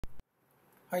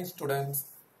Hi students,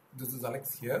 this is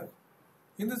Alex here.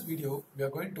 In this video, we are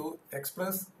going to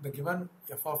express the given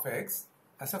f of x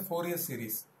as a Fourier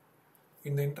series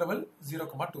in the interval 0,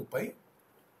 2 pi,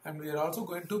 and we are also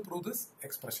going to prove this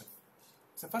expression.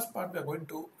 So first part, we are going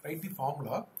to write the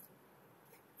formula.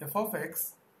 F of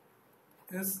x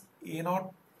is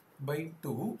a0 by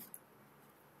 2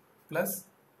 plus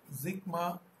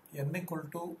sigma n equal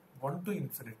to 1 to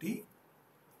infinity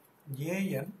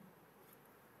an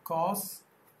cos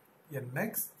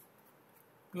nx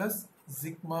plus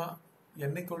sigma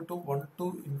n equal to 1 to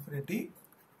infinity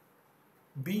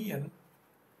bn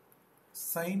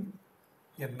sin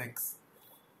nx.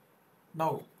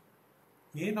 Now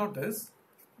a0 is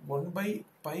 1 by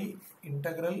pi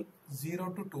integral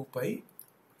 0 to 2 pi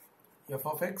f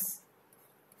of x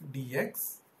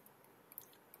dx.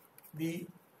 We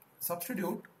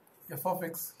substitute f of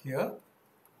x here,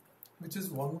 which is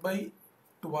 1 by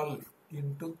 12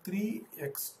 into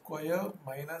 3x square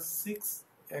minus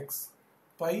 6x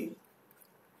pi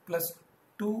plus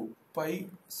 2 pi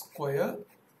square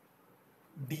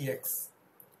dx.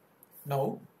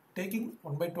 Now taking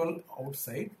 1 by 12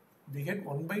 outside, we get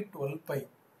 1 by 12 pi,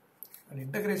 and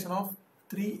integration of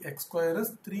 3x square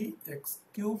is 3x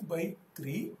cube by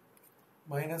 3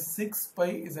 minus 6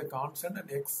 pi is a constant,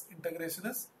 and x integration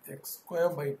is x square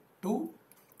by 2,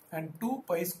 and 2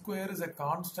 pi square is a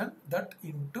constant, that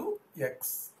into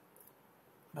x.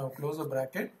 Now close the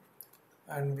bracket,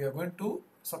 and we are going to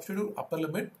substitute upper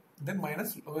limit, then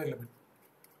minus lower limit.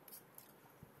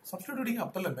 Substituting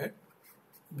upper limit,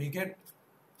 we get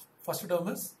first term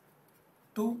is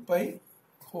 2 pi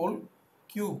whole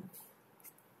cube,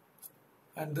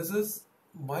 and this is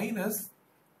minus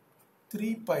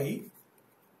 3 pi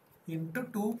into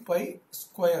 2 pi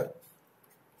square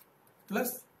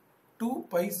plus 2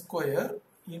 pi square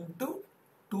into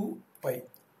 2 pi,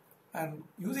 and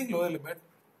using lower limit,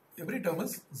 every term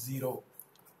is 0.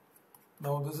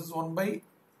 Now this is 1 by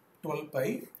 12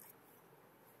 pi,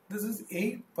 this is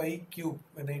 8 pi cube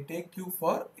when I take cube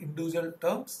for individual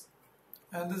terms,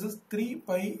 and this is 3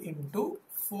 pi into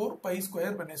 4 pi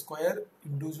square when I square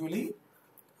individually,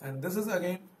 and this is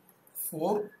again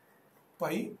 4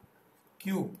 pi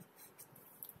cube.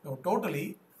 Now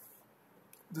totally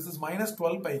this is minus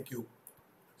 12 pi cube.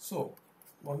 So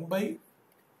 1 by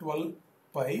 12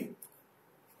 pi,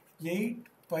 8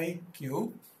 pi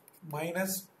cube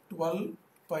minus 12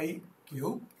 pi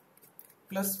cube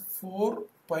plus 4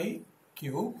 pi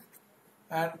cube,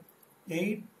 and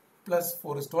 8 plus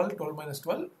 4 is 12, 12 minus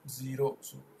 12, 0.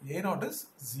 So a0 is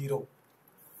 0.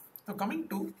 Now coming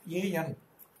to an,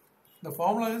 the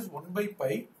formula is 1 by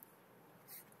pi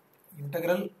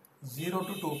integral 0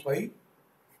 to 2 pi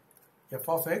f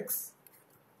of x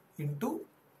into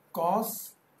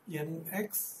cos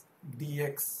nx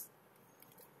dx.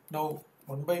 Now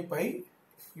 1 by pi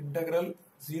integral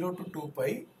 0 to 2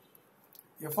 pi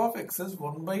f of x is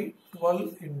 1 by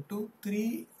 12 into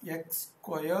 3x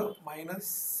square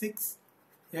minus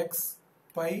 6x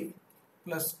pi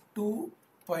plus 2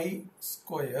 pi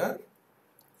square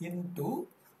into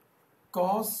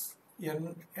cos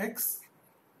nx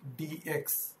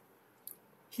dx.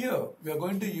 Here we are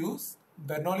going to use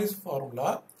Bernoulli's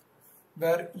formula,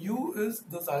 where u is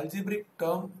this algebraic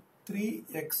term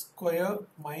 3x square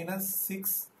minus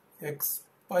 6x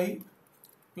pi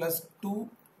plus 2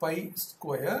 pi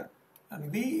square,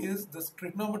 and v is this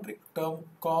trigonometric term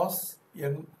cos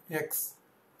nx.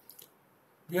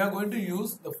 We are going to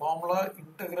use the formula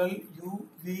integral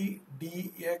uv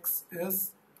dx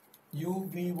is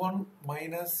uv1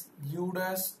 minus u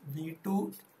dash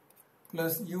v2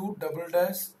 plus u double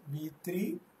dash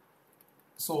v3,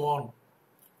 so on.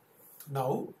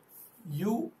 Now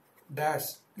u dash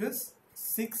is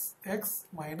 6x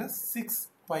minus 6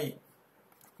 pi,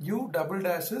 u double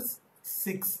dash is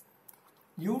 6,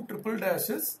 u triple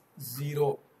dash is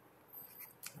 0.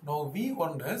 Now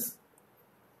v1 is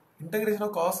integration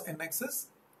of cos nx is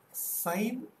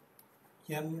sin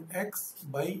nx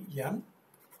by n,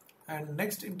 and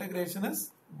next integration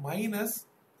is minus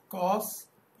cos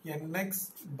nx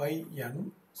by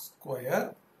n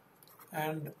square,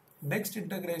 and next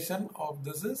integration of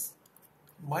this is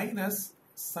minus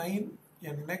sin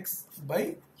nx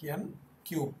by n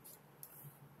cube.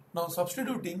 Now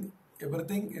substituting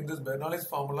everything in this Bernoulli's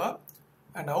formula,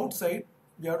 and outside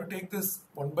we have to take this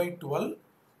 1 by 12.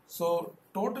 So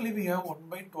totally we have 1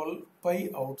 by 12 pi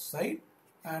outside,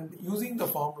 and using the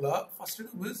formula, first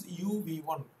term is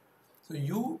uv1. So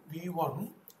uv1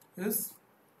 is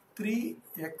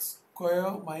 3x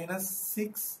square minus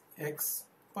 6x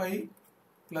pi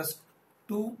plus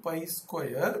 2 pi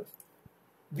square.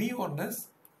 v1 is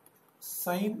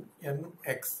sin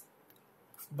nx.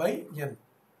 by n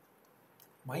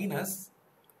minus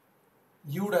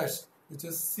u dash, which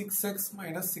is 6x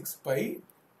minus 6 pi.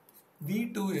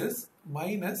 V2 is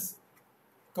minus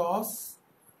cos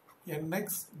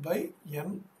nx by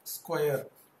n square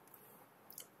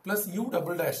plus u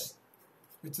double dash,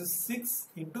 which is 6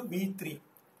 into V3,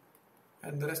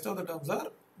 and the rest of the terms are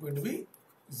going to be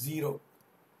 0.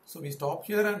 So we stop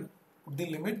here and put the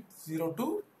limit 0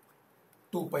 to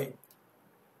 2 pi.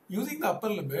 Using the upper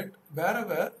limit,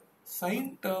 wherever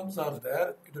sine terms are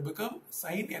there, it will become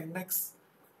sin nx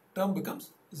term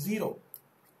becomes 0.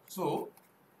 So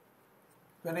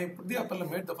when I put the upper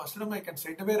limit, the first term I can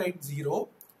straight away write 0.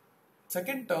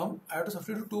 Second term, I have to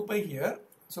substitute 2 pi here,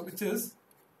 so which is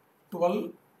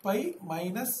 12 pi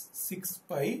minus 6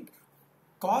 pi.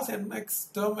 Cos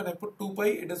nx term, when I put 2 pi,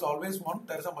 it is always 1.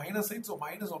 There is a minus sign, so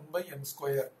minus 1 by n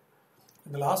square.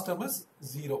 And the last term is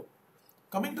 0.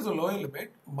 Coming to the lower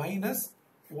limit, minus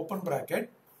open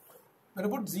bracket. When I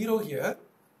put 0 here,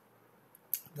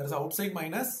 there is outside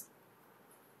minus,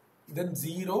 then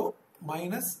 0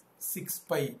 minus 6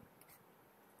 pi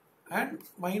and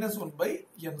minus 1 by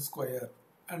n square,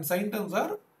 and sign terms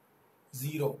are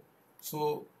 0.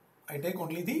 So I take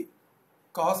only the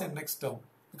cos nx term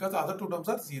because the other two terms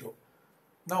are 0.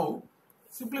 Now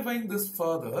simplifying this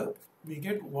further, we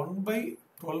get 1 by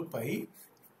 12 pi.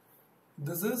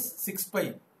 This is 6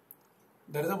 pi.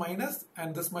 There is a minus,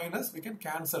 and this minus we can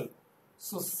cancel.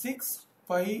 So 6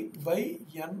 pi by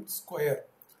n square.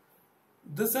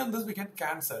 This and this we can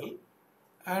cancel,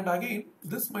 and again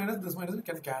this minus we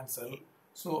can cancel.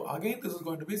 So again this is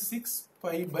going to be 6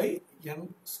 pi by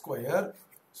n square.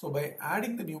 So by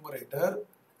adding the numerator,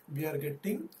 we are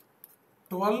getting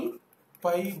 12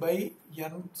 pi by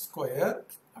n square.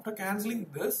 After cancelling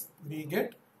this, we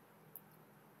get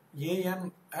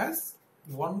an as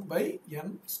 1 by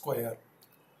n square.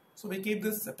 So we keep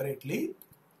this separately.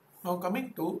 Now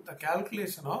coming to the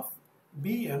calculation of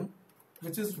bn,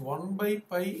 which is 1 by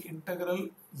pi integral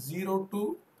 0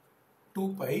 to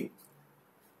 2 pi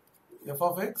f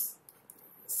of x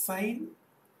sin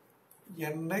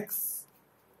nx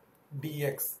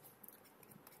dx.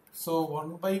 So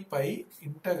 1 by pi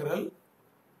integral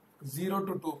 0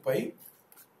 to 2 pi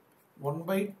 1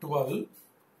 by 12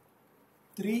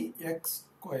 3x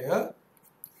square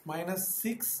minus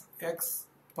 6x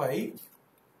pi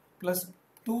plus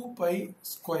 2 pi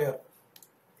square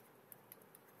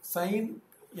sin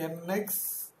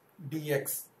nx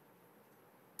dx.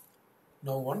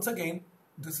 Now once again,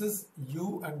 this is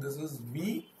u and this is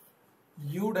v.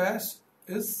 U dash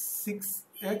is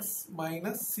 6x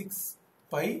minus 6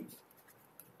 pi.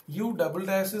 U double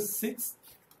dash is 6.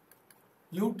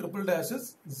 U triple dash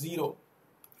is 0.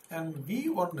 And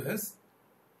v1 is,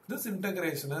 this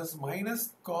integration is minus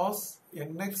cos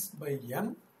nx by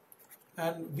n,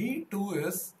 and v2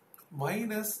 is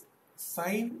minus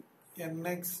sin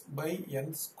nx by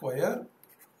n square,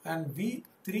 and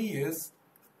v3 is,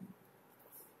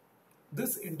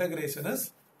 this integration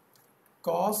is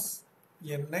cos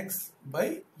nx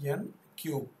by n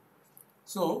cube.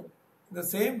 So the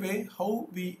same way how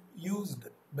we used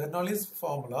Bernoulli's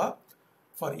formula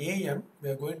for an, we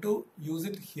are going to use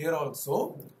it here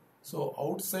also. So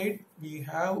outside we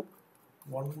have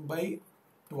 1 by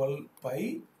 12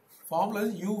 pi. Formula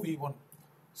is uv1.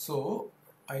 So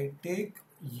I take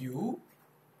u,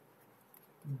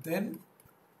 then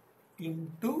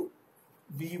into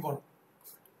v1,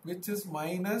 which is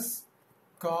minus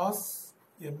cos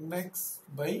nx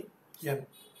by n.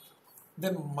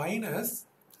 Then minus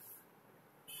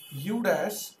u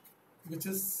dash, which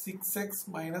is 6x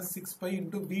minus 6 pi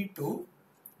into v2,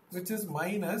 which is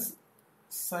minus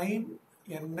sin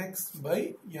nx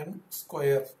by n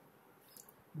square.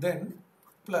 Then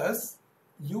plus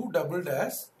u double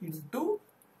dash into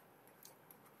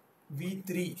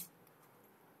v3,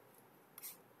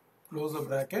 close the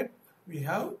bracket, we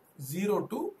have 0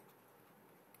 to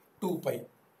 2 pi.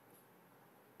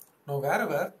 Now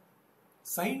wherever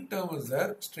sine term is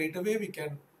there, straight away we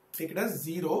can take it as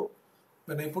 0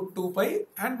 when I put 2 pi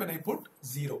and when I put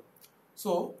 0.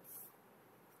 So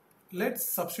let's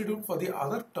substitute for the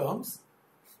other terms.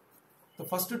 The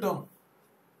first term,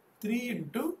 3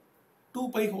 into 2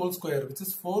 pi whole square, which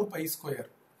is 4 pi square,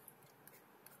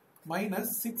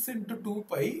 minus 6 into 2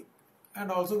 pi,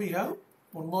 and also we have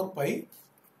one more pi,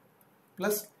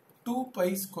 plus 2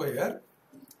 pi square,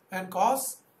 and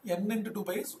cos n into 2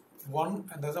 pi is 1,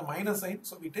 and there's a minus sign,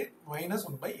 so we take minus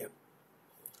 1 by n.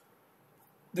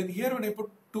 Then here when I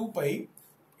put 2 pi,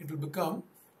 it will become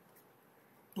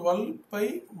 12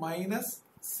 pi minus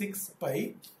 6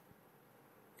 pi.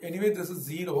 Anyway, this is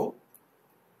 0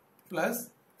 plus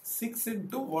 6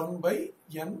 into 1 by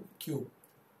n cube.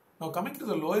 Now coming to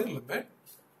the lower limit,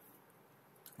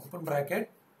 open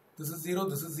bracket, this is 0,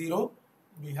 this is 0,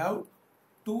 we have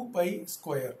 2 pi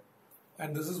square,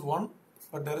 and this is 1,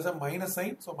 but there is a minus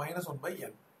sign, so minus 1 by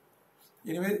n.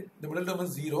 Anyway, the middle term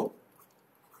is 0,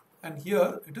 and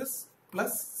here it is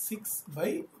plus 6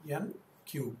 by n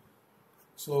cube.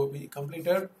 So we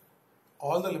completed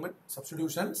all the limit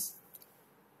substitutions.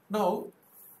 Now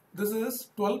this is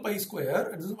 12 pi square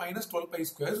and this is minus 12 pi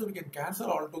square, so we can cancel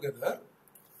all together.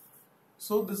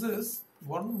 So this is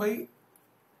 1 by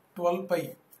 12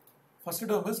 pi. First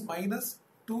term is minus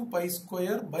 2 pi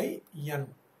square by n,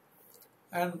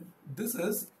 and this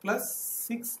is plus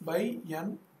 6 by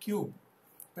n cube.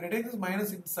 When I take this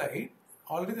minus inside,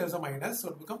 already there is a minus, so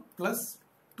it becomes plus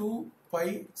 2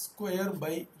 pi square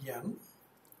by n,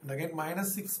 and again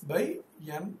minus 6 by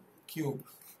n cube.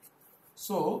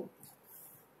 So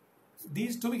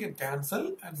these two we can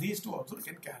cancel, and these two also we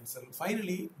can cancel.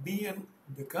 Finally, bn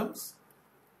becomes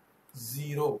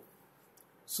 0.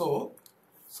 So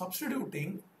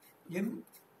substituting in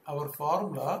our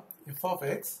formula f of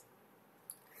x,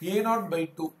 a0 by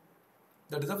 2,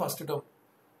 that is the first term.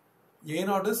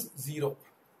 a0 is 0.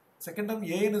 Second term,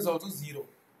 an is also 0.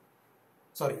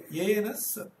 Sorry, an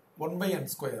is 1 by n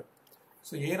square.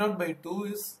 So a0 by 2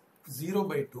 is 0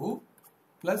 by 2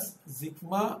 plus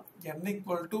sigma n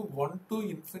equal to 1 to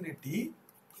infinity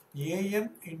an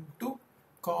into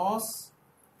cos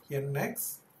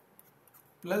nx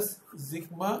plus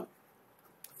sigma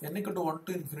n equal to 1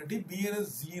 to infinity bn is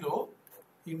 0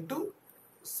 into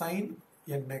sin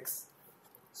nx.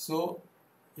 So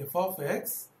f of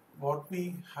x, what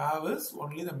we have is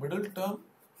only the middle term,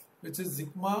 which is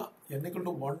sigma n equal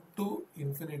to 1 to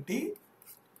infinity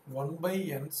 1 by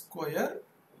n square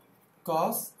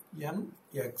cos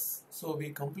nx. So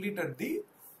we completed the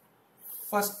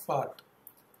first part.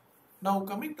 Now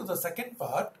coming to the second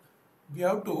part, we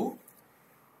have to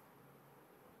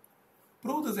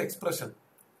prove this expression.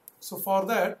 So for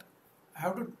that, I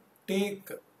have to take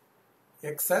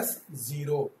x as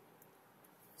 0.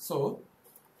 So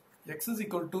x is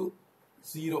equal to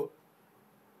 0.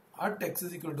 At x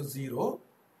is equal to 0,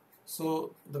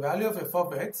 so the value of f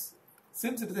of x,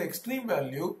 since it is the extreme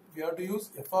value, we have to use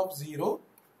f of 0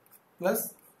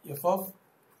 plus f of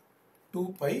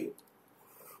 2 pi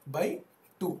by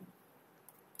 2.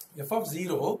 F of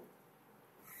 0,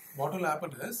 what will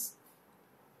happen is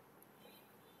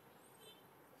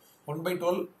 1 by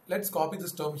 12. Let's copy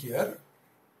this term here.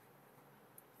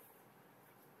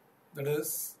 That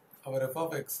is, our f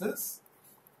of x is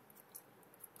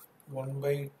 1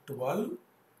 by 12,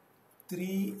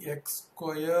 3x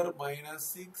square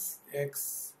minus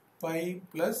 6x pi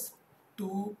plus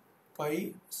 2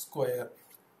 pi square.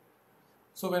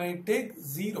 So when I take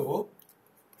 0,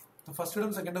 the first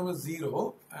term, second term is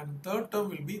 0, and third term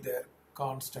will be there,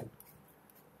 constant,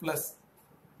 plus.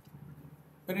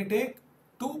 When I take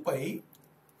 2 pi,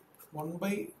 1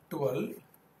 by 12,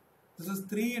 this is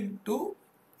 3 into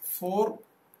 4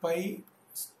 pi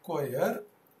square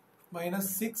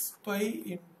minus 6 pi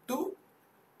into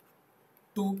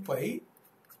 2 pi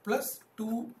plus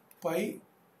 2 pi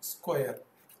square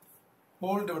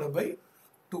whole divided by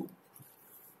 2.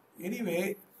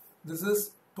 Anyway, this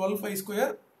is 12 pi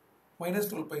square minus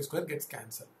 12 pi square gets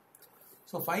cancelled.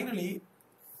 So finally,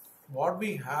 what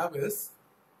we have is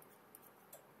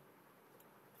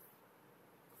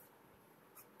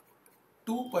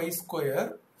 2 pi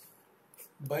square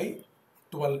by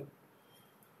 12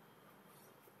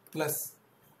 plus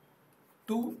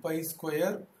 2 pi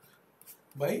square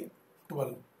by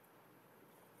 12,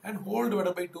 and whole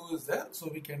divided by 2 is there, so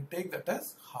we can take that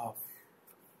as half.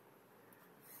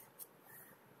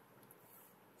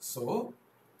 So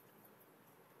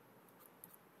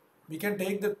we can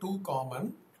take the 2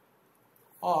 common,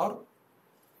 or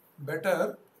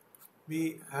better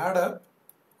we add up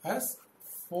as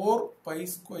 4 pi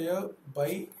square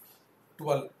by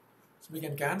 12. So we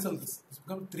can cancel this. This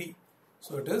becomes 3.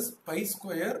 So it is pi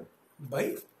square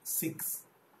by 6.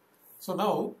 So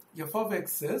now f of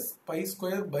x is pi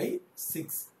square by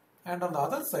 6. And on the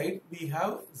other side, we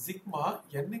have sigma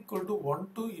n equal to 1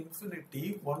 to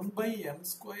infinity 1 by n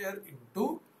square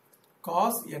into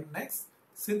cos nx.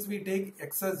 Since we take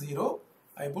x as 0,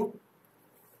 I put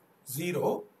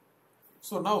 0.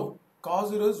 So now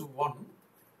cos 0 is 1.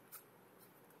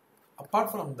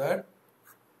 Apart from that,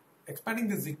 expanding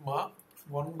the sigma,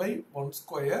 1 by 1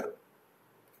 square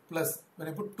plus, when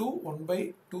I put 2, 1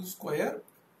 by 2 square,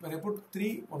 when I put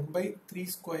 3, 1 by 3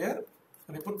 square,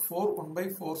 when I put 4, 1 by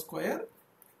 4 square,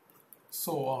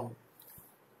 so on.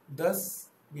 Thus,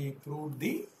 we proved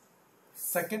the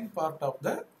second part of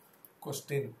the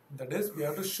question. That is, we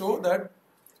have to show that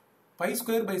pi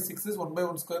square by 6 is 1 by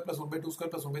 1 square plus 1 by 2 square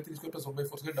plus 1 by 3 square plus 1 by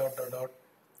 4 square dot dot dot.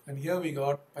 And here we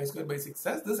got pi square by 6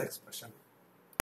 as this expression.